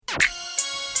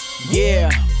Yeah,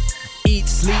 eat,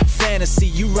 sleep, fantasy,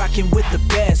 you rockin' with the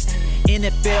best.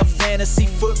 NFL Fantasy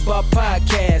Football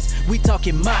Podcast. We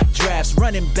talking mock drafts,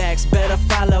 running backs, better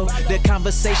follow the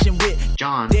conversation with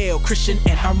John, Dale, Christian,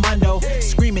 and Armando.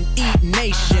 Screaming Eat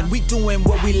Nation, we doing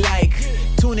what we like.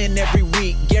 Tune in every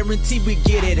week, guarantee we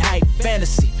get it hype.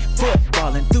 Fantasy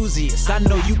football enthusiasts, I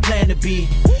know you plan to be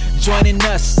joining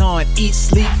us on Eat,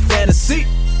 Sleep, Fantasy.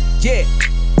 Yeah,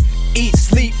 Eat,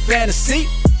 Sleep, Fantasy.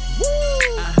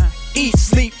 Eat,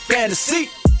 Sleep, Fantasy.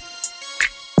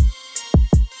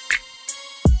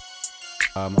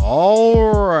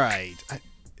 All right.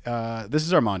 This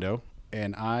is Armando,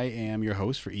 and I am your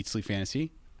host for Eat Sleep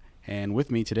Fantasy. And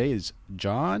with me today is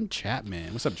John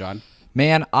Chapman. What's up, John?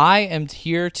 Man, I am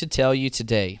here to tell you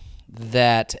today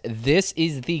that this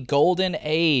is the golden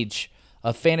age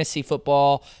of fantasy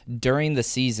football during the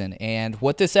season. And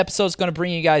what this episode is going to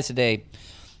bring you guys today,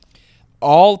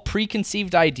 all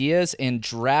preconceived ideas and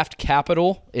draft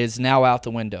capital is now out the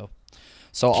window.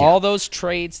 So all those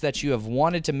trades that you have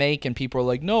wanted to make and people are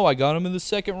like, no, I got them in the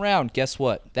second round. Guess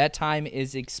what? That time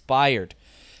is expired.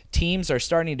 Teams are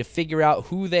starting to figure out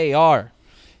who they are.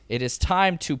 It is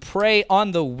time to prey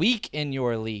on the weak in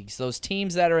your leagues. Those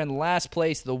teams that are in last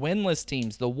place, the winless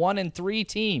teams, the 1-3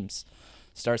 teams.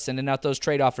 Start sending out those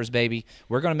trade offers, baby.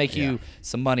 We're going to make you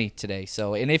some money today.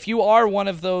 So, and if you are one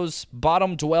of those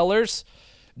bottom dwellers,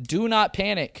 do not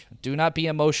panic. Do not be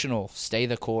emotional. Stay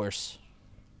the course.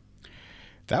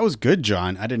 That was good,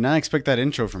 John. I did not expect that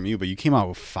intro from you, but you came out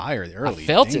with fire early. I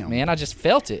felt it, man. I just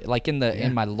felt it, like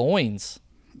in my loins.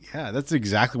 Yeah, that's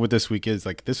exactly what this week is.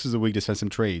 Like, this is a week to send some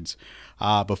trades.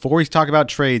 Before we talk about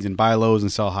trades and buy lows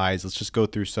and sell highs, let's just go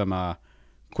through some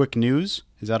quick news.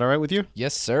 Is that all right with you?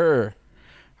 Yes, sir.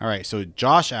 All right, so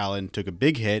Josh Allen took a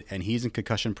big hit, and he's in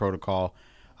concussion protocol.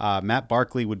 Matt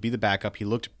Barkley would be the backup. He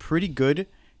looked pretty good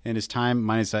in his time,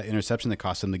 minus that interception that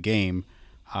cost him the game.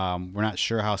 We're not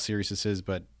sure how serious this is,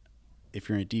 but if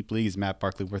you're in a deep league, is Matt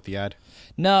Barkley worth the ad?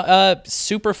 No,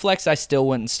 super flex, I still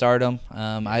wouldn't start him.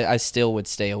 I still would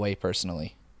stay away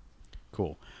personally.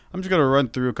 Cool. I'm just going to run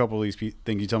through a couple of these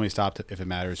things. You tell me to stop if it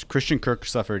matters. Christian Kirk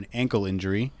suffered an ankle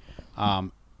injury.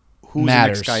 Who's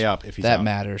Matters. the next guy up if he's that out?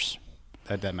 matters.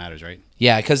 That matters, right?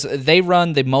 Yeah, because they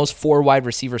run the most 4 wide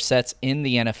receiver sets in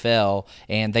the NFL,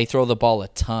 and they throw the ball a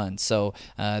ton. So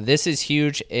this is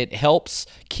huge. It helps.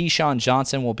 Keyshawn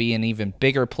Johnson will be an even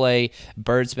bigger play.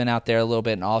 Bird's been out there a little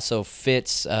bit, and also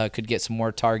Fitz could get some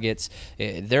more targets.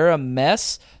 They're a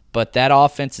mess, but that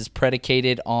offense is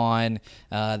predicated on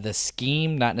the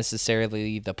scheme, not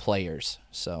necessarily the players.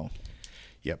 So.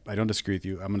 Yep, I don't disagree with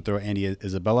you. I'm going to throw Andy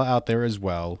Isabella out there as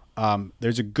well.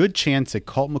 There's a good chance that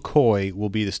Colt McCoy will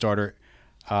be the starter.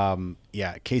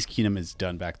 Case Keenum is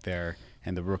done back there,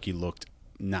 and the rookie looked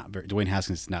not very. Dwayne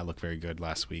Haskins did not look very good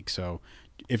last week. So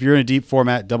if you're in a deep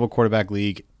format, double quarterback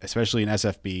league, especially in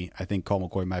SFB, I think Colt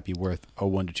McCoy might be worth a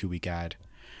 1 to 2 week ad.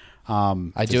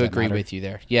 I do agree with you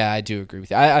there. Yeah, I do agree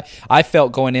with you. I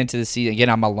felt going into the season, again,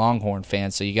 I'm a Longhorn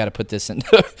fan, so you got to put this in,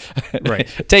 right.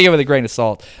 Take it with a grain of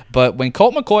salt. But when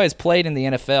Colt McCoy has played in the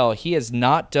NFL, he has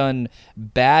not done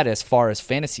bad as far as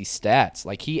fantasy stats.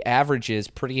 Like, he averages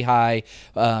pretty high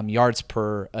yards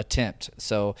per attempt.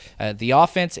 So the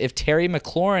offense, if Terry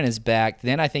McLaurin is back,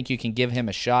 then I think you can give him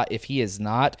a shot. If he is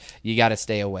not, you got to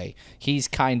stay away. He's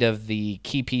kind of the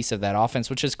key piece of that offense,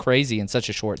 which is crazy in such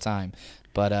a short time.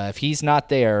 But if he's not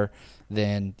there,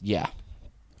 then yeah.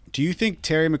 Do you think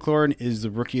Terry McLaurin is the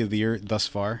rookie of the year thus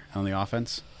far on the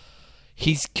offense?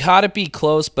 He's got to be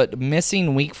close, but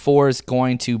missing week 4 is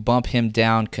going to bump him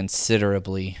down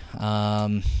considerably.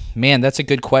 Man, that's a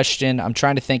good question. I'm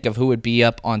trying to think of who would be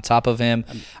up on top of him.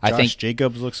 I think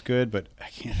Jacobs looks good, but I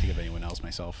can't think of anyone else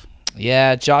myself.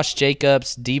 Yeah, Josh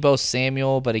Jacobs, Deebo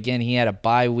Samuel, but again, he had a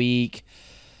bye week.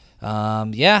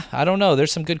 I don't know.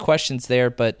 There's some good questions there,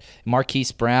 but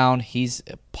Marquise Brown, he's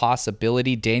a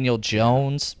possibility. Daniel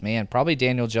Jones, man, probably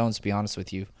Daniel Jones, to be honest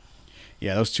with you.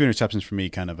 Yeah, those 2 interceptions for me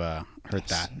kind of hurt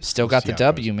that. Still got the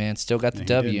W, man. Still got the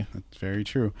W. That's very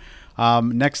true.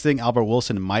 Next thing, Albert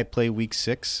Wilson might play week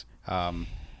 6.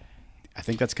 I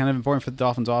think that's kind of important for the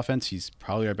Dolphins offense. He's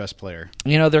probably our best player.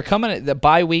 You know, they're coming, the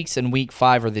bye weeks in week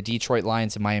 5 are the Detroit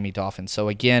Lions and Miami Dolphins. So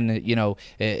again, you know,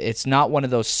 it's not one of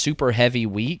those super heavy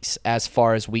weeks as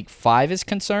far as week 5 is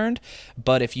concerned.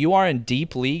 But if you are in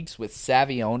deep leagues with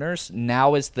savvy owners,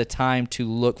 now is the time to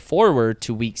look forward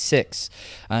to week 6.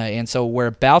 And so we're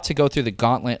about to go through the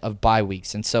gauntlet of bye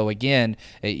weeks. And so again,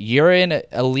 you're in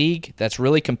a league that's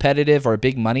really competitive or a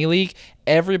big money league.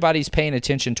 Everybody's paying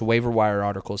attention to waiver wire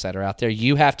articles that are out there.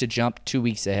 You have to jump 2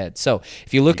 weeks ahead. So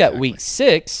if you look at week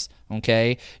 6,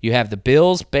 Okay, you have the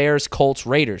Bills, Bears, Colts,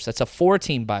 Raiders. That's a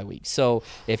 4-team bye week. So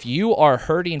if you are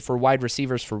hurting for wide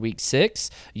receivers for week 6,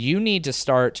 you need to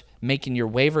start making your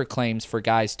waiver claims for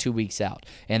guys 2 weeks out.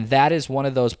 And that is one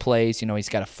of those plays. He's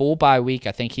got a full bye week.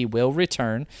 I think he will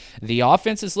return. The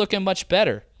offense is looking much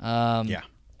better.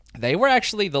 They were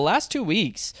actually, the last 2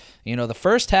 weeks, the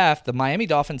first half, the Miami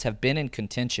Dolphins have been in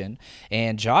contention,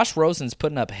 and Josh Rosen's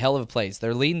putting up hell of plays.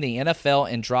 They're leading the NFL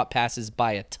in drop passes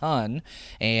by a ton,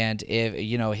 and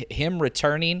him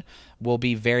returning will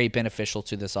be very beneficial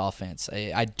to this offense.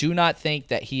 I do not think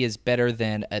that he is better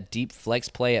than a deep flex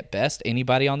play at best,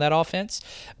 anybody on that offense,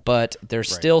 but they're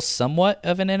still somewhat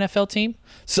of an NFL team.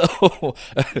 So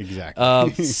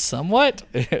exactly. Somewhat.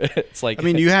 It's like,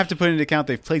 you have to put into account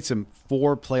they've played some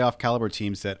 4 playoff caliber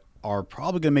teams that are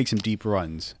probably going to make some deep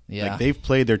runs. Yeah. They've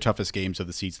played their toughest games of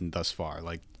the season thus far.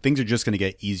 Things are just going to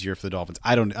get easier for the Dolphins.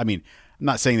 I'm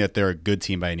not saying that they're a good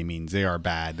team by any means. They are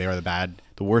bad. They are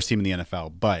the worst team in the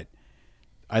NFL, but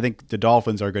I think the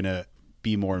Dolphins are going to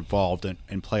be more involved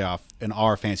in playoff in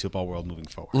our fantasy football world moving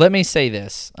forward. Let me say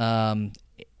this.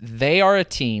 They are a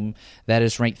team that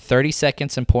is ranked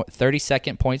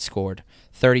 32nd points scored,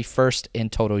 31st in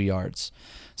total yards.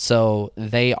 So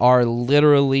they are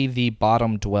literally the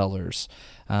bottom dwellers.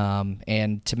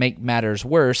 And to make matters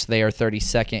worse, they are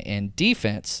 32nd in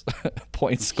defense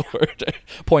points scored,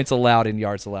 points allowed, and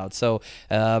yards allowed. So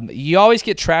you always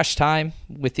get trash time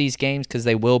with these games because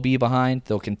they will be behind.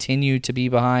 They'll continue to be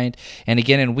behind. And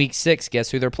again, in week 6,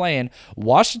 guess who they're playing?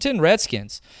 Washington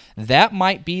Redskins. That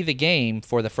might be the game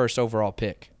for the first overall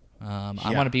pick. I'm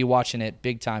going to be watching it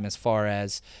big time as far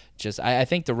as I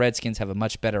think the Redskins have a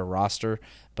much better roster,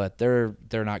 but they're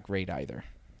not great either.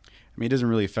 It doesn't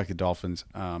really affect the Dolphins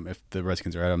if the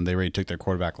Redskins are at them. They already took their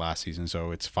quarterback last season,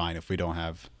 so it's fine if we don't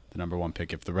have the number 1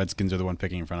 pick, if the Redskins are the one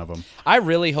picking in front of them. I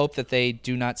really hope that they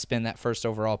do not spend that first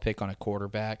overall pick on a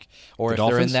quarterback, or if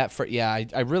Dolphins? They're in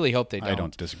that. I really hope they don't. I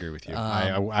don't disagree with you.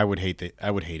 I would hate it.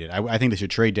 I would hate it. I think they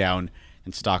should trade down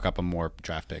and stock up on more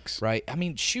draft picks. Right.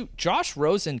 Josh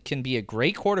Rosen can be a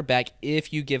great quarterback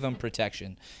if you give him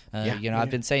protection.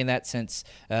 I've been saying that since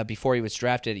before he was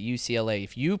drafted at UCLA.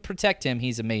 If you protect him,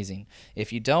 he's amazing.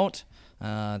 If you don't,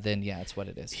 then that's what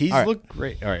it is. He's looked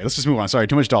great. All right, let's just move on. Sorry,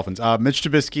 too much Dolphins. Mitch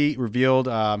Trubisky revealed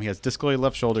he has dislocated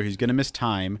left shoulder. He's going to miss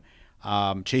time.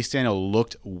 Chase Daniel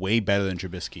looked way better than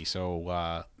Trubisky,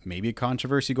 so maybe a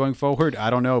controversy going forward. I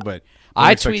don't know, but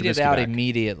I tweeted out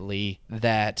immediately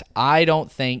that I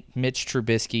don't think Mitch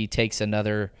Trubisky takes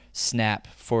another snap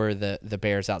for the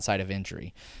Bears outside of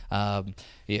injury. The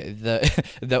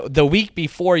week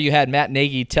before, you had Matt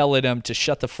Nagy telling him to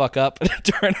shut the fuck up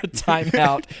during a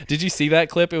timeout. Did you see that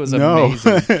clip? It was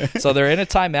amazing. So they're in a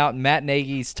timeout, and Matt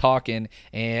Nagy's talking,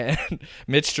 and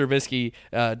Mitch Trubisky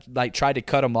tried to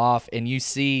cut him off, and you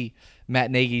see Matt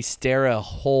Nagy stare a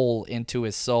hole into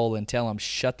his soul and tell him,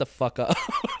 shut the fuck up.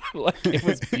 It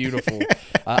was beautiful.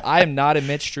 I am not a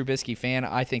Mitch Trubisky fan.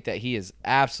 I think that he is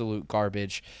absolute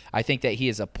garbage. I think that he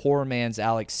is a poor man's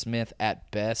Alex Smith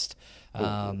at best.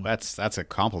 That's a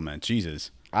compliment.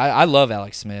 Jesus. I love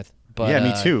Alex Smith. But, yeah,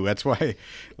 me too. That's why.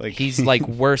 He's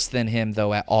worse than him,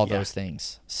 though, at all those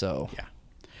things. So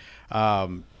yeah.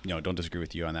 Don't disagree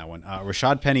with you on that one.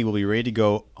 Rashad Penny will be ready to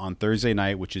go on Thursday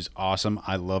night, which is awesome.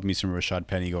 I love me some Rashad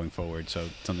Penny going forward, so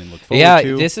something to look forward to.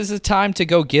 Yeah, this is a time to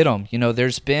go get him.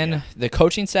 There's been the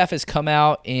coaching staff has come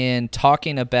out and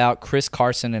talking about Chris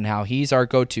Carson and how he's our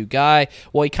go-to guy.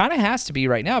 Well, he kind of has to be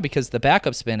right now because the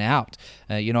backup's been out.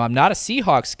 I'm not a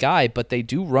Seahawks guy, but they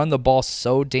do run the ball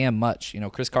so damn much.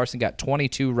 Chris Carson got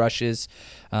 22 rushes.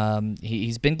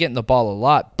 He's been getting the ball a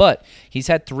lot, but he's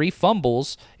had 3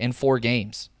 fumbles in 4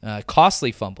 games.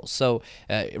 Costly fumbles. So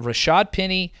Rashad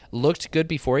Penny looked good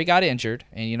before he got injured.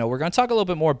 And, we're going to talk a little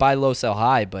bit more buy low, sell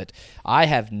high, but I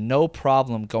have no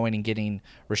problem going and getting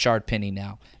Rashad Penny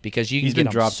now because you can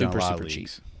get him super cheap.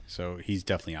 So he's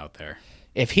definitely out there.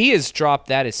 If he is dropped,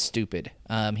 that is stupid.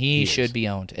 He should be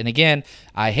owned. And again,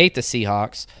 I hate the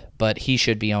Seahawks, but he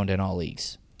should be owned in all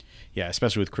leagues. Yeah,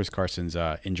 especially with Chris Carson's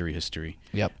injury history.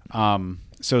 Yep.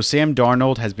 So Sam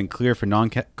Darnold has been clear for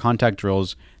non-contact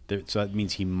drills. So that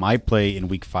means he might play in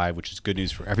Week 5, which is good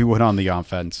news for everyone on the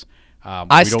offense.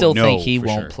 I still think he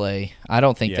won't play. I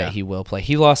don't think that he will play.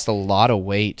 He lost a lot of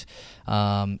weight.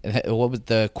 What was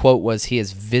the quote was he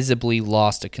has visibly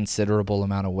lost a considerable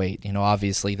amount of weight.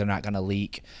 Obviously they're not going to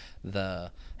leak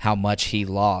how much he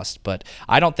lost, but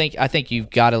I think you've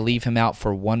got to leave him out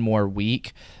for one more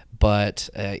week. But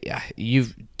you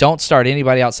don't start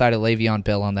anybody outside of Le'Veon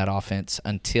Bell on that offense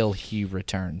until he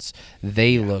returns.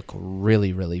 They look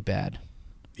really, really bad.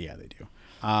 Yeah, they do.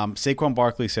 Saquon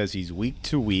Barkley says he's week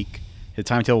to week. His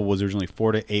timetable was originally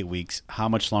 4 to 8 weeks. How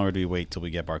much longer do we wait till we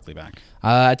get Barkley back?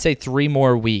 I'd say 3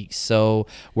 more weeks. So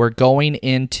we're going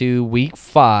into week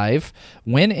 5.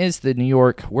 When is the New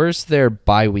York? Where's their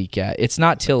bye week at? It's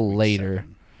not till later.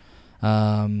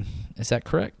 Is that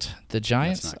correct? The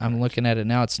Giants? I'm looking at it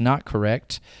now. It's not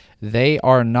correct. They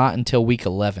are not until week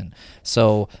 11.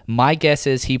 So my guess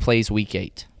is he plays week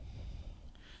 8.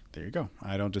 There you go.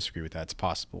 I don't disagree with that. It's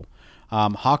possible.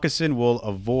 Hawkinson will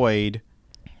avoid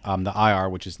the IR,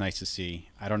 which is nice to see.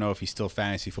 I don't know if he's still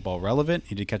fantasy football relevant.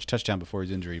 He did catch a touchdown before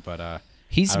his injury, but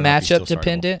he's matchup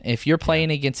dependent. If you're playing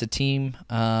against a team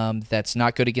that's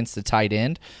not good against the tight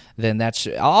end, then that's.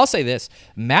 I'll say this: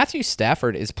 Matthew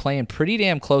Stafford is playing pretty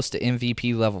damn close to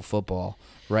MVP level football,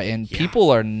 right? And people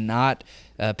are not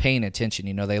paying attention.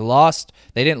 You know, they lost.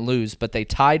 They didn't lose, but they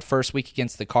tied first week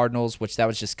against the Cardinals, which that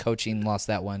was just coaching. Lost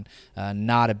that one.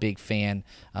 Not a big fan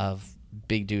of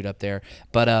big dude up there.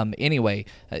 But anyway,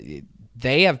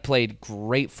 they have played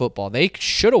great football. They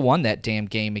should have won that damn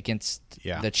game against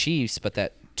the Chiefs, but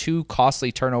that 2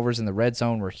 costly turnovers in the red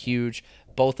zone were huge.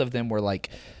 Both of them were like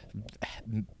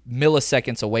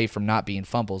milliseconds away from not being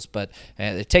fumbles, but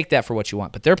take that for what you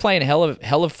want. But they're playing hell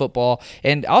of football,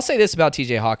 and I'll say this about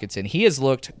T.J. Hawkinson: he has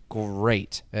looked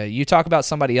great. You talk about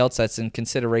somebody else that's in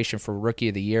consideration for Rookie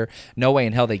of the Year. No way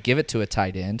in hell they give it to a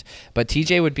tight end, but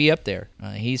T.J. would be up there.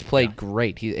 He's played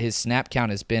great. His snap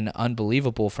count has been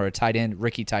unbelievable for a tight end,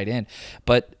 rookie tight end,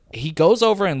 but he goes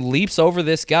over and leaps over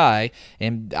this guy,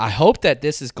 and I hope that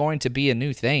this is going to be a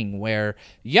new thing where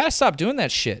you got to stop doing that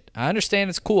shit. I understand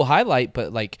it's a cool highlight,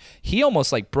 but like he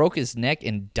almost like broke his neck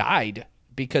and died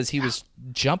because he was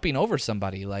jumping over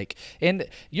somebody. Like, and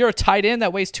you're a tight end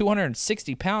that weighs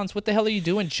 260 pounds. What the hell are you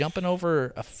doing jumping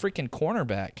over a freaking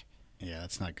cornerback? Yeah,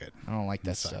 that's not good. I don't like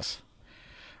that stuff.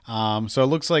 So it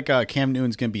looks like Cam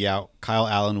Newton's going to be out. Kyle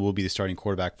Allen will be the starting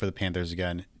quarterback for the Panthers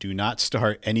again. Do not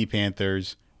start any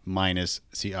Panthers minus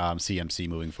CMC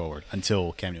moving forward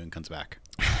until Cam Newton comes back.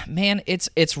 Man,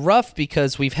 it's rough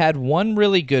because we've had one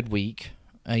really good week,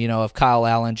 of Kyle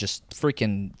Allen just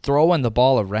freaking throwing the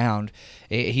ball around.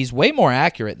 He's way more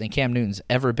accurate than Cam Newton's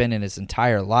ever been in his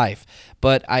entire life.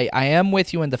 But I am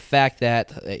with you in the fact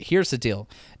that here's the deal.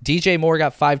 DJ Moore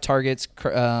got 5 targets,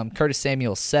 Curtis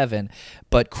Samuel 7,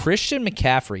 but Christian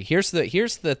McCaffrey, here's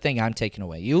the thing I'm taking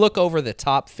away. You look over the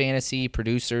top fantasy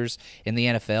producers in the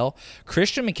NFL,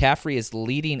 Christian McCaffrey is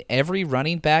leading every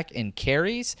running back in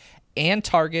carries and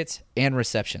targets and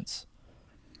receptions.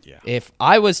 Yeah. If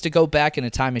I was to go back in a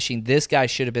time machine, this guy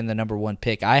should have been the number 1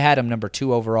 pick. I had him number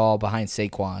 2 overall behind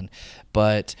Saquon,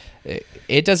 but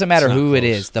it doesn't matter who close. It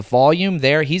is. The volume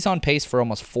there, he's on pace for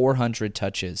almost 400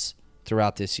 touches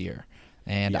throughout this year,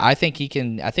 and I think he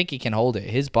can hold it.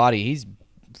 His body,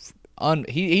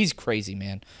 he's crazy,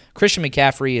 man. Christian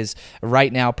McCaffrey is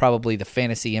right now probably the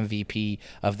fantasy MVP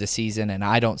of the season, and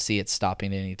I don't see it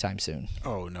stopping anytime soon.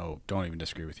 Oh no, don't even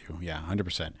disagree with you. Yeah,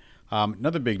 100%.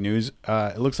 Another big news.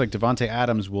 It looks like Devontae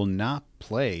Adams will not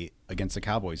play against the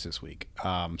Cowboys this week.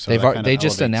 So they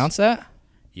just announced that?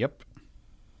 Yep.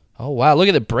 Oh, wow. Look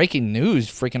at the breaking news.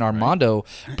 Freaking Armando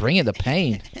bringing the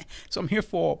pain. So I'm here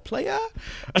for player.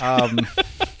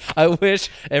 I wish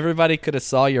everybody could have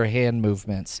saw your hand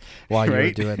movements while you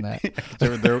were doing that.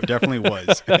 there definitely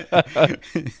was.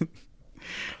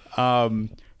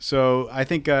 So I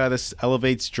think this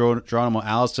elevates Geronimo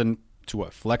Allison to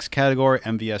what, flex category,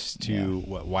 MVS to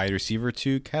what, wide receiver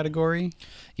 2 category?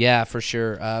 Yeah, for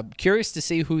sure. Curious to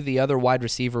see who the other wide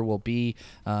receiver will be.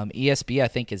 ESB, I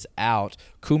think, is out.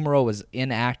 Kumaro was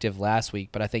inactive last week,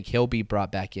 but I think he'll be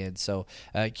brought back in. So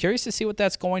curious to see what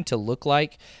that's going to look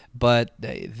like. But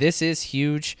this is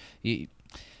huge.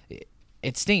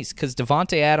 It stinks because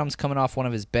Devontae Adams coming off one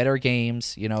of his better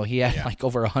games. He had like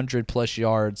over 100+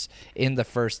 yards in the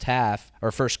first half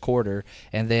or first quarter,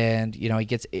 and then he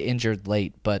gets injured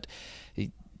late. But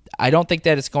I don't think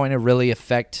that it's going to really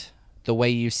affect the way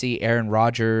you see Aaron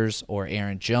Rodgers or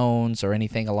Aaron Jones or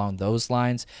anything along those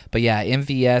lines. But yeah,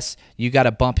 MVS, you got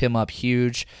to bump him up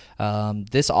huge.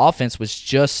 This offense was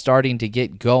just starting to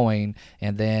get going,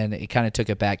 and then it kind of took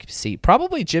a back seat.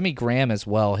 Probably Jimmy Graham as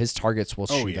well. His targets will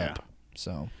shoot up.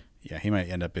 So yeah, he might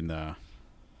end up in the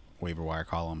waiver wire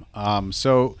column.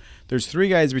 So there's 3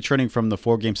 guys returning from the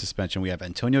 4-game suspension. We have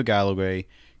Antonio Galloway,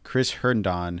 Chris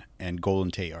Herndon, and Golden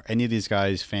Tate. Are any of these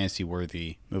guys fantasy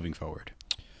worthy moving forward?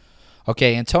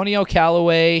 Okay, Antonio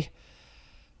Callaway,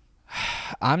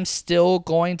 I'm still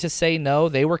going to say no.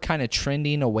 They were kind of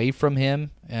trending away from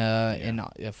him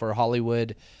for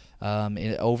Hollywood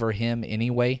over him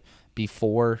anyway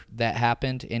before that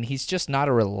happened, and he's just not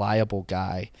a reliable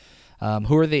guy.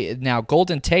 Who are they now?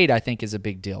 Golden Tate, I think, is a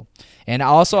big deal. And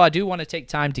also, I do want to take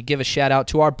time to give a shout out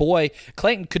to our boy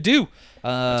Clayton Cadu,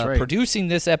 producing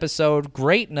this episode.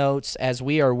 Great notes as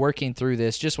we are working through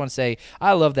this. Just want to say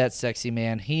I love that sexy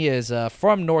man. He is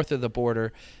from north of the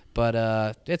border.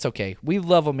 But it's okay. We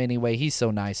love him anyway. He's so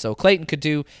nice. So Clayton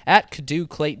Cadu, at Cadu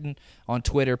Clayton on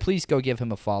Twitter. Please go give him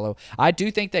a follow. I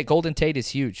do think that Golden Tate is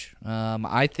huge.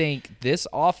 I think this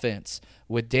offense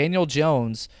with Daniel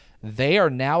Jones, they are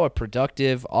now a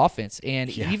productive offense. And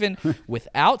even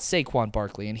without Saquon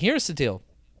Barkley. And here's the deal.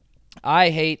 I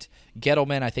hate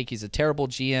Gettleman. I think he's a terrible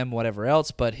GM, whatever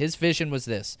else. But his vision was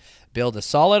this. Build a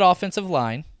solid offensive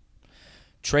line.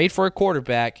 Trade for a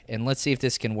quarterback, and let's see if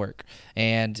this can work.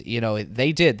 And,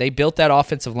 they did. They built that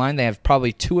offensive line. They have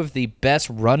probably two of the best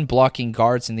run-blocking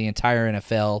guards in the entire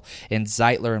NFL in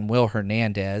Zeitler and Will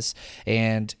Hernandez.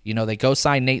 And, they go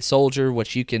sign Nate Soldier,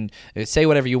 which you can say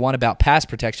whatever you want about pass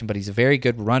protection, but he's a very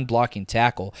good run-blocking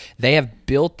tackle. They have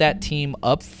built that team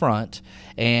up front,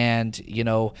 and,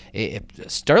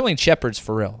 Sterling Shepard's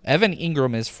for real. Evan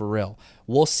Ingram is for real.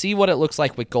 We'll see what it looks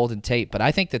like with Golden Tate, but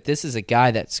I think that this is a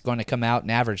guy that's going to come out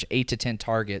and average 8 to 10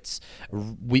 targets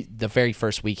the very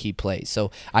first week he plays.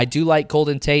 So I do like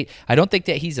Golden Tate. I don't think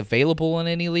that he's available in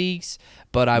any leagues,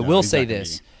 but I will say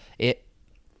this.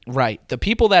 Right. The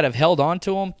people that have held on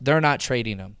to him, they're not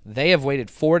trading him. They have waited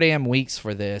 4 damn weeks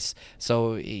for this.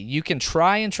 So you can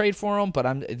try and trade for him,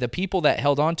 but the people that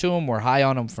held on to him were high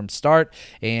on him from start,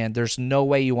 and there's no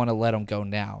way you want to let him go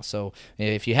now. So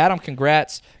if you had him,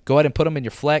 congrats. Go ahead and put him in your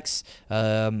flex.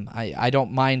 I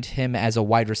don't mind him as a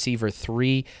wide receiver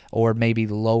 3 or maybe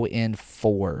low end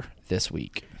 4 this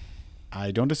week. I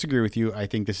don't disagree with you. I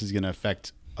think this is going to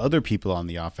affect other people on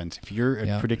the offense. If you're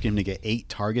predicting him to get 8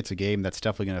 targets a game, that's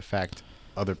definitely going to affect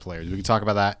other players. We can talk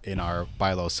about that in our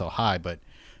buy low, sell high, but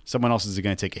someone else is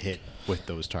going to take a hit with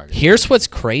those targets. Here's what's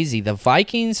crazy. The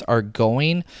Vikings are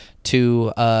going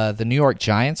to the New York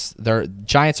Giants. The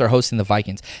Giants are hosting the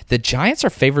Vikings. The Giants are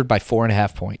favored by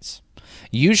 4.5 points.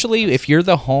 Usually, if you're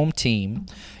the home team,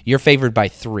 you're favored by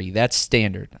 3. That's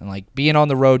standard. And like being on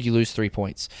the road, you lose 3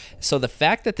 points. So the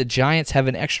fact that the Giants have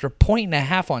an extra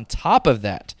 1.5 on top of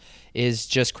that is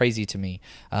just crazy to me.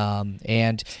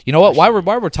 And you know what? While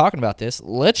we're talking about this,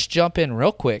 let's jump in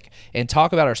real quick and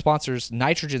talk about our sponsors,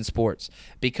 Nitrogen Sports,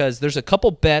 because there's a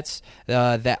couple bets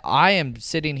that I am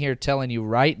sitting here telling you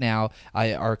right now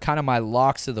are kind of my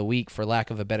locks of the week, for lack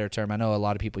of a better term. I know a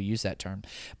lot of people use that term.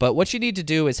 But what you need to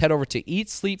do is head over to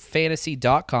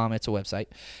eatsleepfantasy.com. It's a website.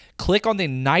 Click on the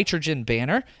Nitrogen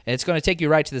banner, and it's going to take you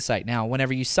right to the site. Now,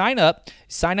 whenever you sign up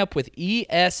with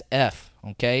ESF.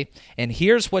 Okay, and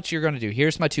here's what you're going to do.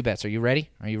 Here's my 2 bets. Are you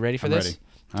ready? Are you ready for this?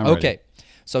 I'm ready. Okay,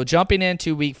 so jumping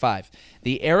into week 5.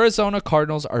 The Arizona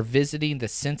Cardinals are visiting the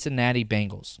Cincinnati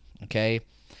Bengals. Okay,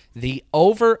 the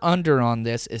over-under on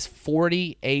this is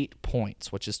 48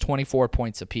 points, which is 24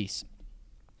 points apiece.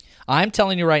 I'm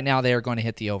telling you right now they are going to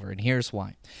hit the over, and here's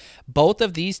why. Both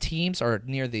of these teams are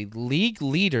near the league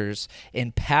leaders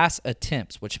in pass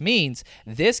attempts, which means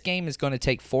this game is going to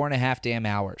take 4.5 damn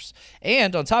hours.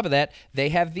 And on top of that, they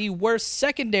have the worst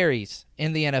secondaries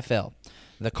in the NFL.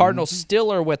 The Cardinals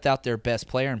still are without their best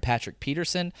player in Patrick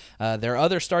Peterson. Their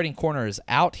other starting corner is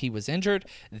out. He was injured.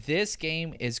 This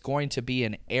game is going to be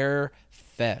an air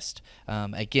fest.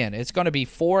 Again, it's going to be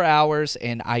 4 hours,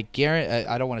 and I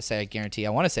don't want to say I guarantee. I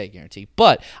want to say I guarantee,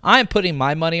 but I'm putting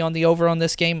my money on the over on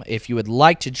this game. If you would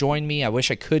like to join me, I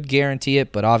wish I could guarantee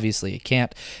it, but obviously I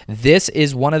can't. This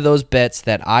is one of those bets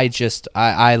that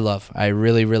I love. I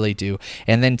really, really do.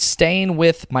 And then staying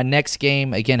with my next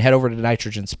game, again, head over to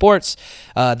Nitrogen Sports.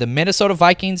 The Minnesota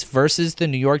Vikings versus the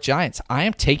New York Giants. I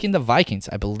am taking the Vikings.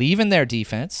 I believe in their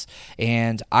defense,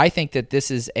 and I think that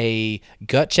this is a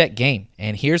gut check game.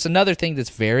 And here's another thing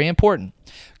that's very important.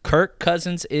 Kirk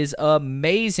Cousins is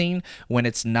amazing when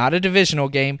it's not a divisional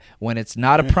game, when it's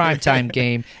not a primetime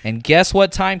game. And guess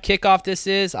what time kickoff this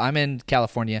is? I'm in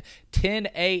California. 10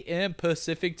 a.m.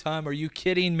 Pacific time. Are you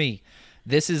kidding me?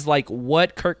 This is like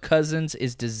what Kirk Cousins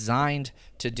is designed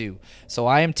to do. So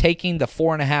I am taking the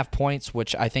 4.5 points,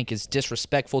 which I think is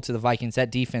disrespectful to the Vikings. That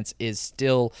defense is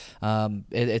still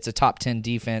it's a top 10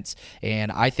 defense,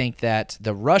 and I think that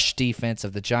the rush defense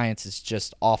of the Giants is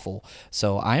just awful.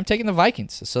 So I am taking the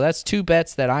Vikings. So that's 2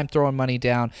 bets that I'm throwing money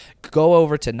down. Go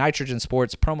over to Nitrogen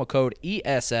Sports, promo code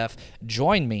ESF.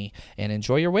 Join me and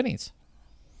enjoy your winnings.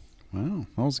 Wow,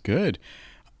 that was good.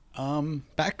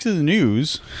 Back to the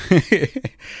news.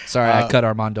 Sorry, I cut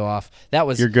Armando off. That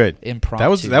was you're good.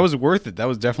 Impromptu. That was worth it. That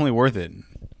was definitely worth it.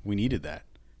 We needed that,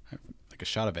 like a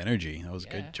shot of energy. That was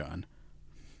good, John.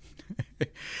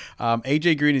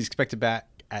 AJ Green is expected back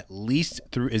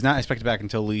is not expected back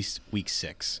until at least week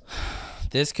 6.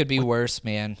 This could be worse,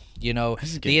 man. You know,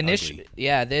 This is the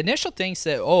initial thing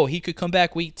said, oh, he could come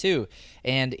back week 2.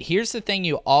 And here's the thing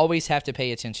you always have to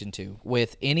pay attention to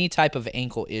with any type of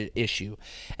ankle issue.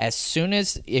 As soon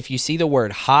as, if you see the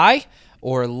word high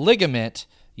or ligament,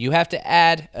 you have to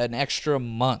add an extra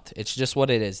month. It's just what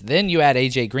it is. Then you add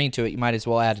AJ Green to it, you might as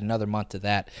well add another month to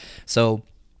that. So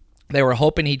they were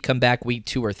hoping he'd come back week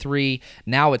 2 or 3.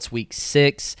 Now it's week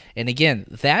 6. And again,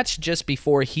 that's just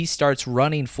before he starts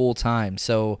running full time.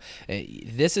 So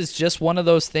this is just one of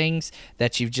those things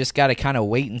that you've just got to kind of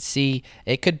wait and see.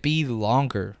 It could be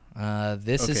longer.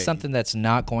 This is something that's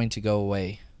not going to go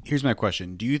away. Here's my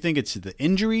question. Do you think it's the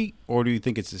injury or do you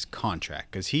think it's his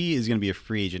contract? Because he is going to be a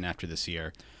free agent after this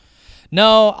year.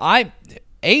 No,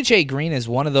 AJ Green is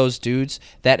one of those dudes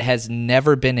that has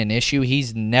never been an issue.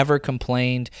 He's never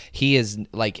complained. He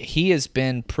has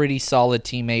been pretty solid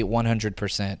teammate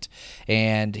 100%,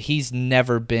 and he's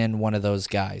never been one of those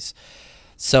guys.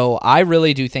 So I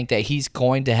really do think that he's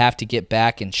going to have to get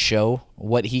back and show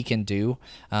what he can do.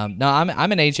 I'm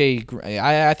an AJ.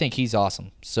 I think he's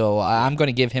awesome. So I'm going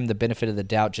to give him the benefit of the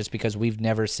doubt just because we've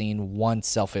never seen one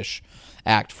selfish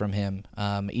act from him,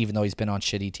 even though he's been on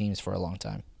shitty teams for a long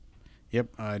time. Yep,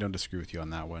 I don't disagree with you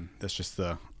on that one. That's just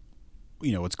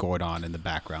what's going on in the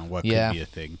background, what could be a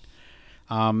thing.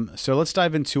 So let's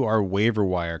dive into our waiver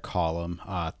wire column,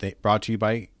 brought to you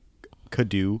by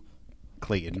Kadoo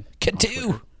Clayton.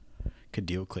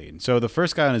 Kadoo Clayton. So the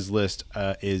first guy on his list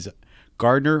is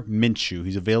Gardner Minshew.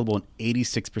 He's available in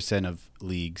 86% of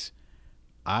leagues.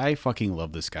 I fucking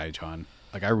love this guy, John.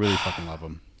 Like, I really fucking love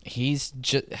him. He's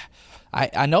just,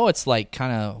 I know it's like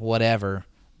kind of whatever,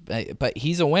 but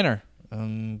he's a winner.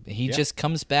 He just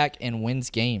comes back and wins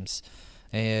games.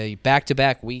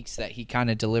 Back-to-back weeks that he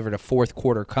kind of delivered a fourth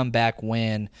quarter comeback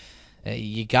win.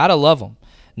 You got to love him.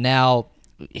 Now,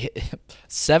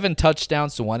 7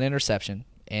 touchdowns to 1 interception.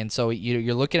 And so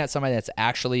you're looking at somebody that's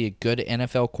actually a good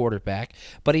NFL quarterback,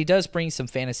 but he does bring some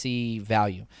fantasy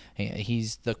value.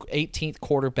 He's the 18th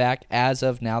quarterback as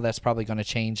of now. That's probably going to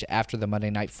change after the Monday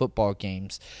Night Football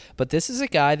games. But this is a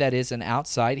guy that is an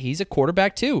outside. He's a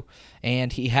quarterback too,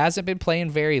 and he hasn't been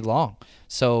playing very long.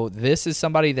 So this is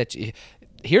somebody that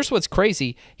 – here's what's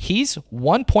crazy. He's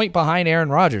 1 point behind Aaron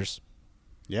Rodgers.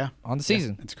 Yeah. On the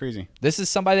season. It's crazy. This is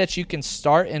somebody that you can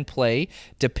start and play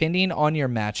depending on your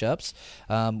matchups.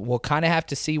 We'll kind of have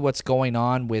to see what's going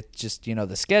on with just,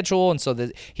 the schedule. And so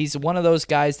he's one of those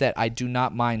guys that I do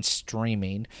not mind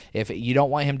streaming. If you don't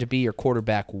want him to be your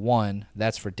quarterback 1,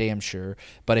 that's for damn sure.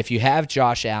 But if you have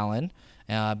Josh Allen,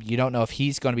 you don't know if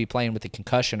he's going to be playing with a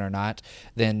concussion or not,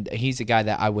 then he's a guy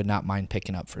that I would not mind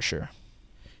picking up for sure.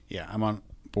 Yeah, I'm on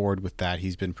board with that.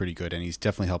 He's been pretty good, and he's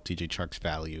definitely helped TJ Chark's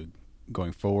value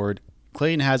going forward.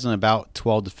 Clayton has an about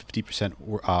 12 to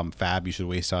 50% fab you should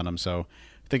waste on him. So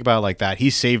think about it like that. He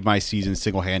saved my season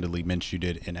single-handedly. Minshew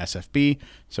did in SFB.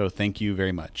 So thank you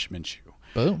very much, Minshew.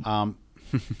 Boom.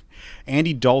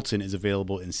 Andy Dalton is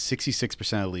available in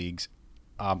 66% of leagues.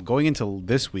 Going into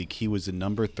this week, he was the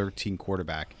number 13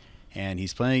 quarterback, and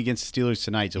he's playing against the Steelers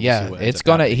tonight. So we'll see what it's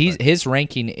gonna. His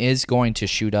ranking is going to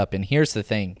shoot up. And here's the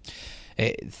thing.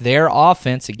 Their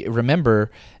offense, remember,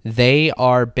 they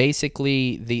are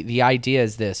basically, the idea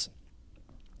is this.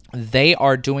 They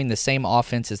are doing the same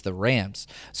offense as the Rams.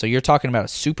 So you're talking about a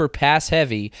super pass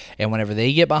heavy, and whenever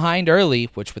they get behind early,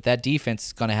 which with that defense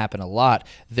is going to happen a lot,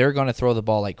 they're going to throw the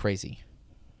ball like crazy.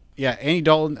 Yeah, Andy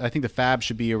Dalton, I think the fab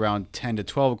should be around 10 to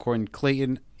 12 according to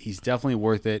Clayton. He's definitely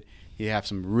worth it. He have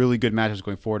some really good matchups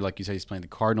going forward. Like you said, he's playing the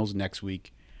Cardinals next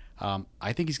week.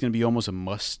 I think he's going to be almost a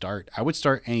must start. I would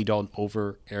start Andy Dalton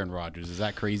over Aaron Rodgers. Is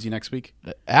that crazy next week?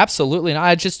 Absolutely not.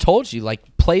 I just told you,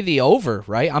 play the over,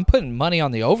 right? I'm putting money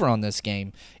on the over on this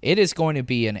game. It is going to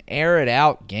be an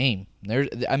air-it-out game.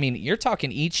 You're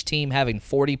talking each team having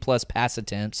 40-plus pass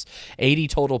attempts, 80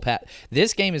 total pass.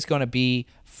 This game is going to be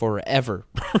forever.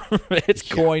 It's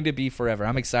going to be forever.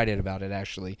 I'm excited about it,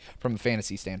 actually, from a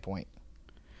fantasy standpoint.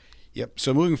 Yep.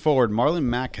 So moving forward, Marlon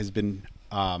Mack has been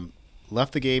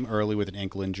left the game early with an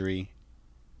ankle injury.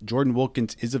 Jordan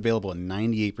Wilkins is available in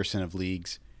 98% of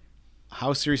leagues.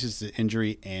 How serious is the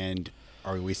injury, and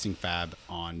are we wasting fab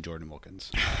on Jordan Wilkins?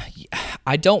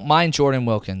 I don't mind Jordan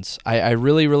Wilkins. I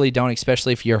really, really don't,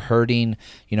 especially if you're hurting,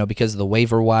 because of the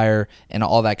waiver wire and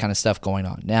all that kind of stuff going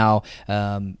on. Now,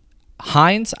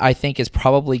 Hines, I think, is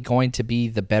probably going to be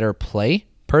the better play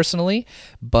personally,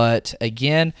 but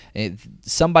again,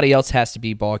 somebody else has to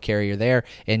be ball carrier there,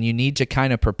 and you need to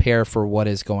kind of prepare for what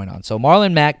is going on. So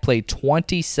Marlon Mack played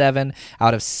 27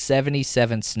 out of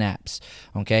 77 snaps.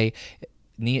 Okay,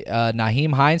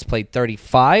 Nyheim Hines played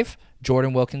 35.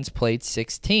 Jordan Wilkins played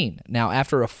 16. Now,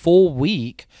 after a full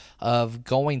week of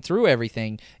going through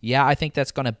everything, yeah, I think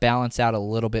that's going to balance out a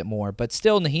little bit more. But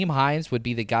still, Nyheim Hines would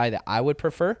be the guy that I would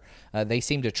prefer. They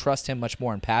seem to trust him much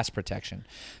more in pass protection.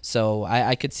 So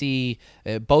I could see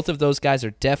both of those guys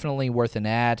are definitely worth an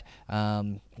add.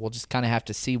 We'll just kind of have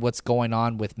to see what's going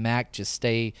on with Mac. Just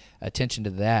stay attention to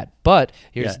that. But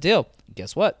here's the deal.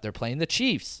 Guess what? They're playing the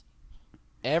Chiefs.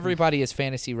 Everybody is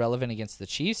fantasy relevant against the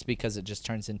Chiefs because it just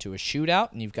turns into a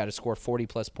shootout, and you've got to score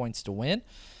 40-plus points to win.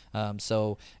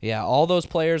 So, yeah, all those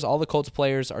players, all the Colts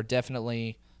players are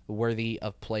definitely worthy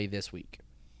of play this week.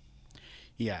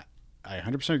 Yeah, I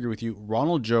 100% agree with you.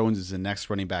 Ronald Jones is the next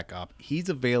running back up. He's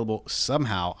available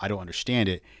somehow, I don't understand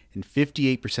it, in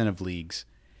 58% of leagues.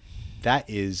 That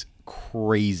is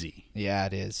crazy. Yeah,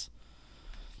 it is.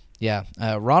 Yeah,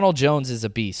 Ronald Jones is a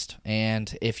beast.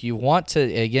 And if you want to,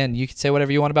 again, you can say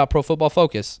whatever you want about Pro Football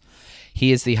Focus.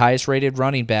 He is the highest rated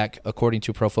running back according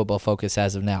to Pro Football Focus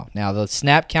as of now. Now, the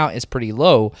snap count is pretty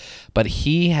low, but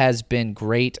he has been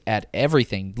great at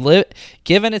everything.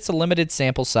 Given it's a limited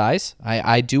sample size,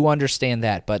 I do understand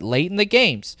that. But late in the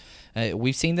games,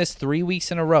 we've seen this 3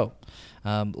 weeks in a row.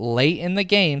 Late in the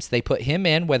games, they put him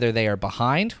in, whether they are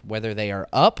behind, whether they are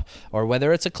up, or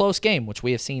whether it's a close game, which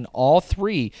we have seen all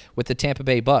three with the Tampa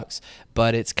Bay Bucks.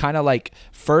 But it's kind of like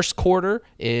first quarter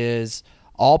is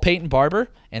all Peyton Barber,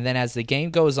 and then as the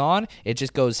game goes on, it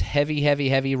just goes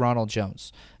heavy Ronald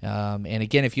Jones. And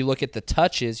again, if you look at the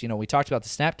touches, we talked about the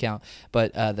snap count,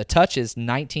 but the touches,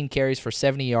 19 carries for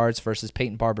 70 yards versus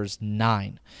Peyton Barber's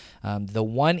 9. The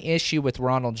one issue with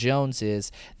Ronald Jones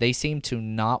is they seem to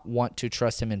not want to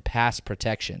trust him in pass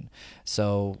protection.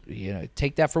 So,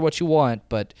 take that for what you want,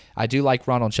 but I do like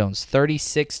Ronald Jones.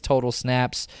 36 total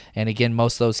snaps, and again,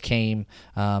 most of those came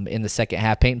in the second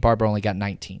half. Peyton Barber only got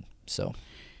 19, so...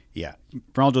 Yeah,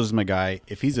 Ronald Jones is my guy.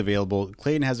 If he's available,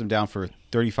 Clayton has him down for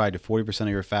 35 to 40% of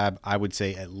your fab. I would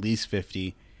say at least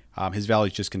 50. His value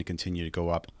is just going to continue to go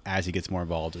up as he gets more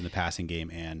involved in the passing game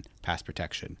and pass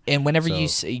protection. And whenever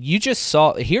you just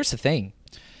saw, here's the thing.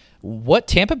 What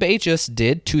Tampa Bay just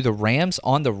did to the Rams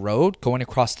on the road, going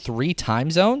across 3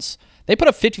 time zones, they put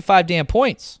up 55 damn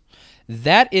points.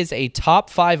 That is a top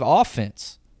 5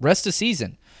 offense rest of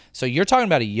season. So you're talking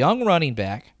about a young running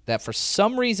back that for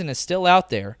some reason is still out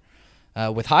there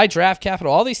with high draft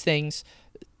capital, all these things,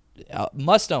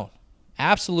 must own.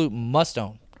 Absolute must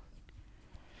own.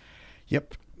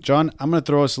 Yep. John, I'm going to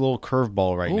throw us a little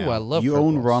curveball right now. I love You curveballs.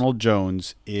 own Ronald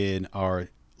Jones in our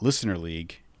listener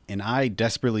league, and I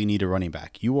desperately need a running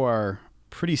back. You are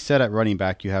pretty set at running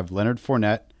back. You have Leonard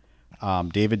Fournette,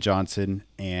 David Johnson,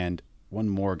 and one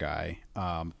more guy.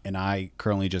 And I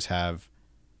currently just have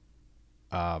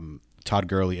Todd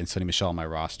Gurley and Sonny Michel on my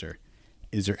roster.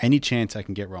 Is there any chance I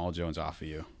can get Ronald Jones off of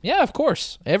you? Yeah, of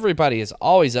course. Everybody is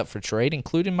always up for trade,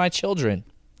 including my children.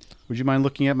 Would you mind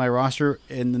looking at my roster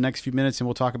in the next few minutes, and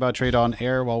we'll talk about trade on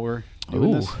air while we're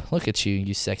doing this? Look at you,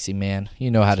 you sexy man. You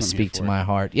know how to speak to my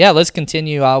heart. Yeah, let's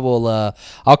continue. I'll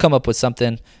come up with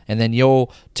something, and then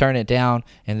you'll turn it down,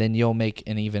 and then you'll make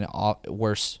an even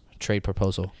worse trade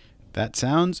proposal. That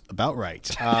sounds about right.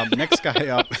 Next guy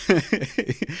up.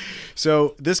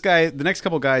 So this guy, the next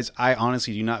couple guys, I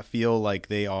honestly do not feel like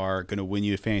they are going to win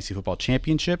you a fantasy football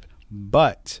championship.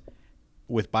 But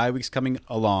with bye weeks coming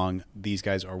along, these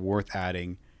guys are worth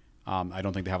adding. I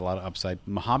don't think they have a lot of upside.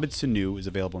 Mohamed Sanu is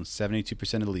available in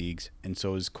 72% of leagues, and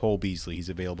so is Cole Beasley. He's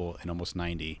available in almost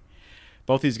 90.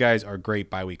 Both these guys are great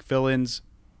bye week fill-ins.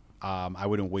 I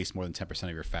wouldn't waste more than 10% of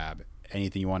your fab.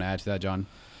 Anything you want to add to that, John?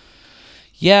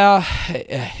 Yeah,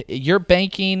 you're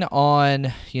banking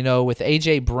on, with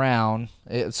A.J. Brown.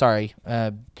 Here's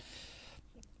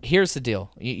the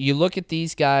deal. You look at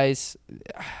these guys,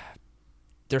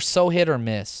 they're so hit or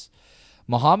miss.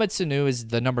 Mohamed Sanu is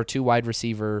the number 2 wide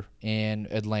receiver in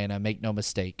Atlanta. Make no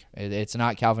mistake. It's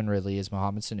not Calvin Ridley, it's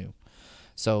Mohamed Sanu.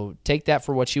 So take that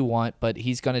for what you want, but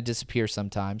he's going to disappear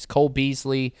sometimes. Cole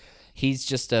Beasley, he's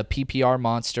just a PPR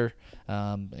monster.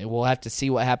 We'll have to see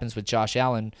what happens with Josh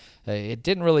Allen. It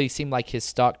didn't really seem like his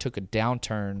stock took a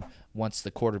downturn once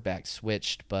the quarterback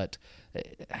switched, but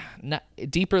not,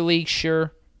 deeper league,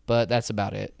 sure, but that's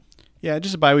about it. Yeah,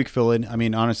 just a bye week fill in. I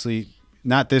mean, honestly,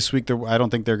 not this week. I don't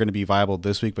think they're going to be viable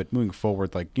this week, but moving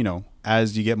forward,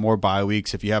 as you get more bye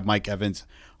weeks, if you have Mike Evans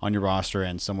on your roster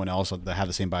and someone else that have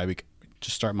the same bye week,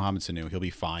 just start Mohamed Sanu. He'll be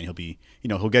fine. He'll be,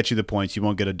 he'll get you the points. You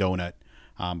won't get a donut.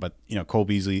 But Cole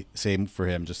Beasley, same for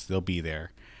him. Just they'll be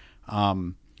there.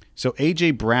 So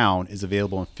A.J. Brown is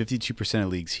available in 52% of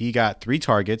leagues. He got 3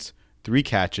 targets, 3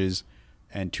 catches,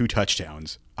 and 2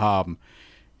 touchdowns.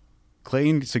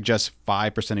 Clayton suggests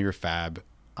 5% of your fab.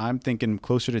 I'm thinking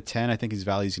closer to 10. I think his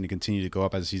value is going to continue to go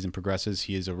up as the season progresses.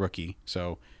 He is a rookie,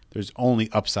 so there's only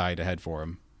upside ahead for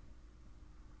him.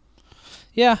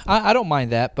 Yeah, I don't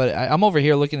mind that, but I'm over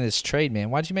here looking at this trade, man.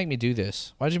 Why'd you make me do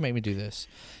this?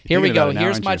 Here we go.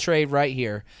 Here's my trade right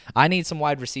here. I need some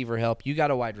wide receiver help. You got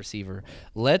a wide receiver.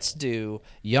 Let's do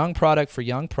young product for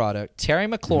young product. Terry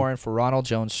McLaurin for Ronald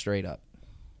Jones straight up.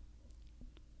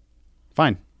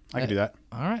 Fine. I can do that.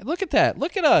 All right. Look at that.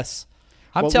 Look at us.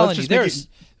 I'm telling you, there's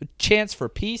a chance for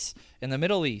peace in the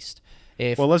Middle East.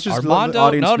 If let's just Armando, let the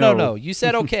audience know. No. You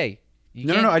said okay.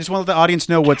 No. I just want to let the audience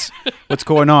know what's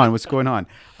going on. What's going on?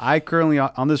 I currently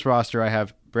on this roster, I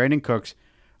have Brandon Cooks,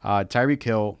 Tyreek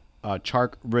Hill,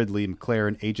 Chark Ridley,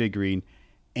 McLaren, AJ Green,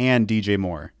 and DJ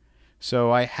Moore.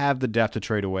 So I have the depth to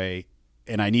trade away,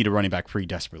 and I need a running back pretty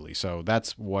desperately. So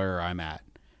that's where I'm at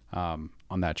on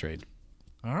that trade.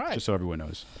 All right. Just so everyone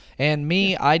knows. And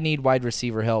me, I need wide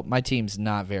receiver help. My team's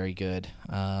not very good.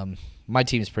 My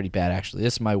team's pretty bad, actually.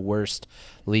 This is my worst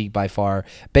league by far.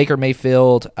 Baker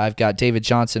Mayfield, I've got David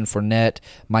Johnson, Fournette,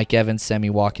 Mike Evans, Sammy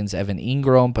Watkins, Evan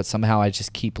Ingram, but somehow I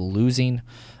just keep losing.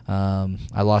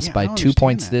 I lost by 2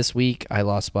 points this week. I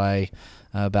lost by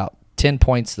about 10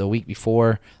 points the week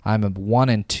before. I'm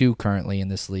 1-2 currently in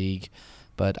this league.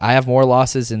 But I have more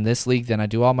losses in this league than I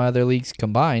do all my other leagues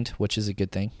combined, which is a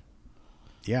good thing.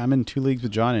 Yeah, I'm in 2 leagues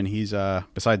with John, and he's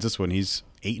besides this one, he's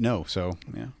 8-0. So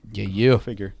yeah, you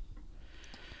figure.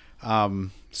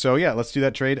 So yeah, let's do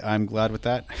that trade. I'm glad with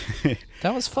that.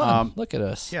 That was fun. Look at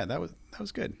us. Yeah, that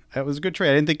was good. That was a good trade.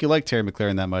 I didn't think you liked Terry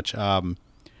McLaurin that much.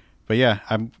 But yeah,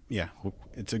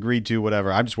 it's agreed to.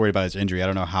 Whatever. I'm just worried about his injury. I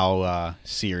don't know how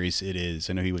serious it is.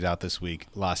 I know he was out this week,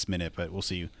 last minute, but we'll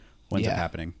see when's it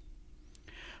happening.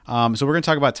 So we're gonna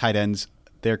talk about tight ends.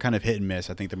 They're kind of hit and miss.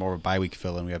 I think they're more of a bye week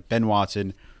fill-in. We have Ben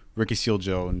Watson, Ricky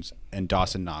Seals-Jones, and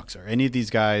Dawson Knox. Are any of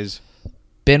these guys?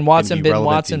 Ben Watson.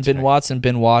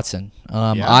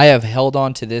 I have held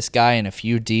on to this guy in a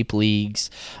few deep leagues,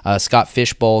 Scott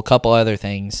Fishbowl, a couple other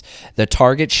things. The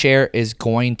target share is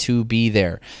going to be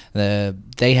there.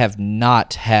 They have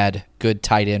not had good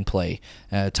tight end play,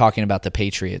 talking about the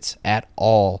Patriots, at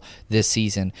all this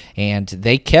season. And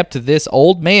they kept this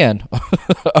old man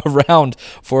around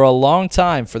for a long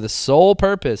time for the sole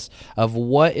purpose of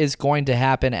what is going to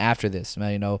happen after this.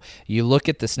 You look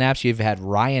at the snaps, you've had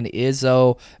Ryan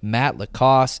Izzo, Matt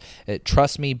Lacoste.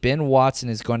 Trust me, Ben Watson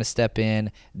is going to step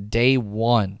in day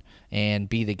one and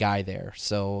be the guy there.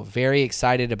 So very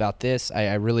excited about this.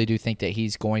 I really do think that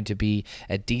he's going to be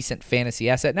a decent fantasy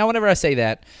asset. Now, whenever I say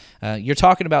that, you're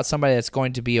talking about somebody that's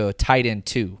going to be a tight end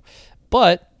too.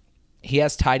 But he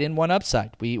has tight end one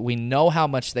upside. We know how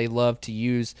much they love to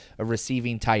use a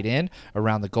receiving tight end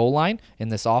around the goal line in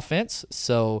this offense.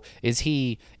 So is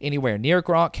he anywhere near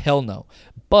Gronk? Hell no.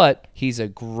 But he's a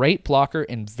great blocker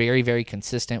and very, very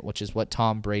consistent, which is what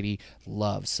Tom Brady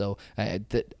loves. So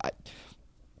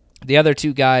the other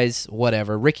two guys,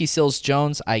 whatever. Ricky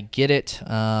Seals-Jones, I get it.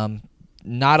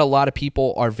 Not a lot of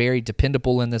people are very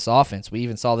dependable in this offense. We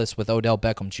even saw this with Odell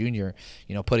Beckham Jr.,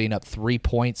 putting up 3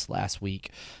 points last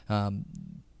week.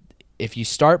 If you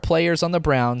start players on the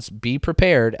Browns, be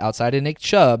prepared, outside of Nick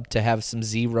Chubb, to have some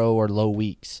 0 or low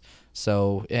weeks.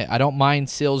 So I don't mind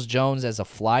Seals-Jones as a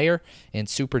flyer in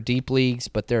super deep leagues,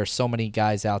 but there are so many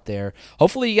guys out there.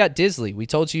 Hopefully you got Disley. We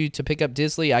told you to pick up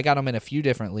Disley. I got him in a few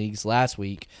different leagues last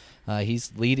week.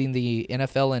 He's leading the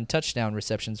NFL in touchdown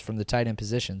receptions from the tight end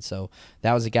position, so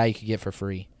that was a guy you could get for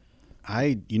free.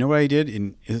 You know what I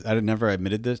did? I never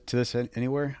admitted to this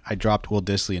anywhere. I dropped Will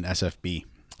Disley in SFB.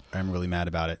 I'm really mad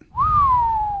about it.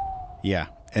 Yeah,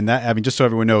 and just so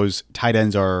everyone knows, tight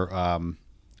ends are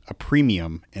a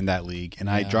premium in that league, and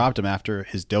I dropped him after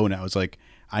his donut. I was like,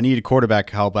 I needed quarterback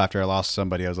help after I lost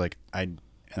somebody. I was like, I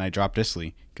dropped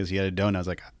Disley because he had a donut. I was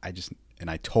like,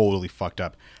 I totally fucked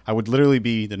up. I would literally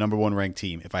be the number 1 ranked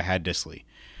team if I had Disley.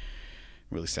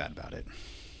 Really sad about it.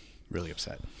 Really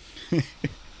upset.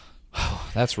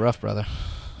 That's rough, brother.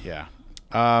 Yeah.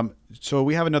 So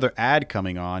we have another ad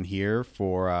coming on here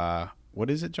for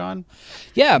what is it, John?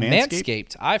 Yeah,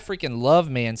 Manscaped. I freaking love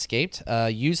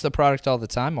Manscaped. Use the product all the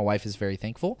time. My wife is very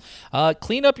thankful.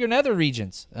 Clean up your nether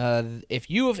regions. If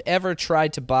you have ever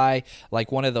tried to buy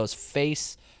like one of those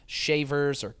face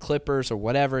shavers or clippers or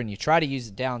whatever, and you try to use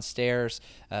it downstairs,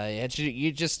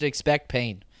 you just expect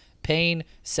pain,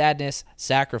 sadness,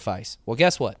 sacrifice. Well,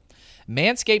 guess what?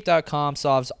 Manscaped.com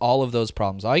solves all of those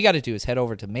problems. All you got to do is head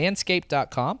over to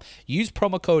manscaped.com, use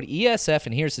promo code ESF,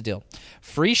 and here's the deal.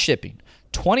 Free shipping,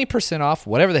 20% off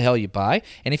whatever the hell you buy.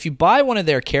 And if you buy one of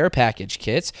their care package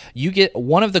kits, you get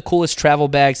one of the coolest travel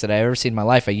bags that I've ever seen in my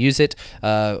life. I use it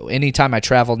anytime I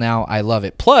travel now. I love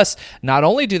it. Plus, not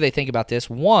only do they think about this,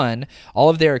 one, all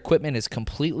of their equipment is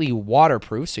completely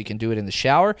waterproof, so you can do it in the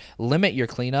shower, limit your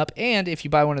cleanup, and if you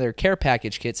buy one of their care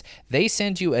package kits, they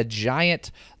send you a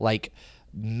giant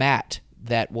mat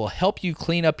that will help you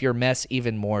clean up your mess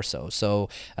even more so. So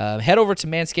head over to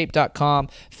manscaped.com,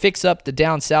 fix up the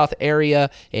down south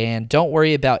area, and don't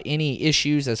worry about any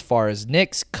issues as far as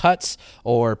nicks, cuts,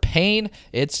 or pain.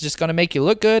 It's just going to make you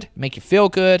look good, make you feel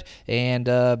good, and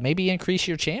maybe increase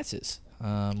your chances,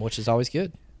 which is always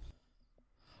good.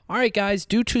 All right, guys,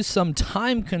 due to some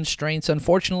time constraints,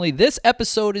 unfortunately, this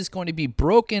episode is going to be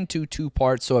broken into 2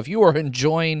 parts. So if you are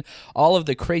enjoying all of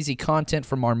the crazy content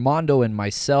from Armando and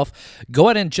myself, go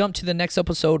ahead and jump to the next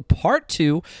episode, part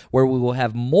 2, where we will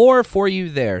have more for you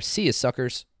there. See you,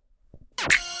 suckers.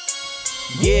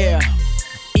 Yeah.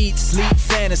 Eat, sleep,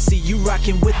 fantasy, you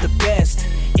rockin' with the best.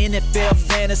 NFL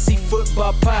Fantasy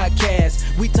Football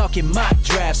Podcast. We talking mock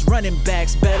drafts, running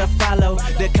backs, better follow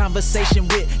the conversation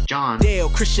with John, Dale,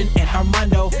 Christian, and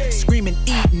Armando. Screaming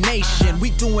Eat Nation,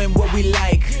 we doing what we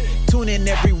like. Tune in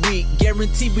every week,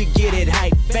 guaranteed we get it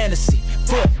hype. Fantasy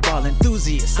football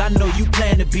enthusiasts, I know you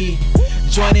plan to be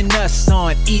joining us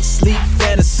on Eat, Sleep,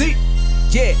 Fantasy.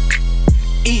 Yeah,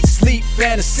 Eat, Sleep,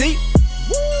 Fantasy.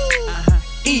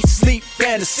 Eat, Sleep,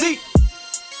 Fantasy.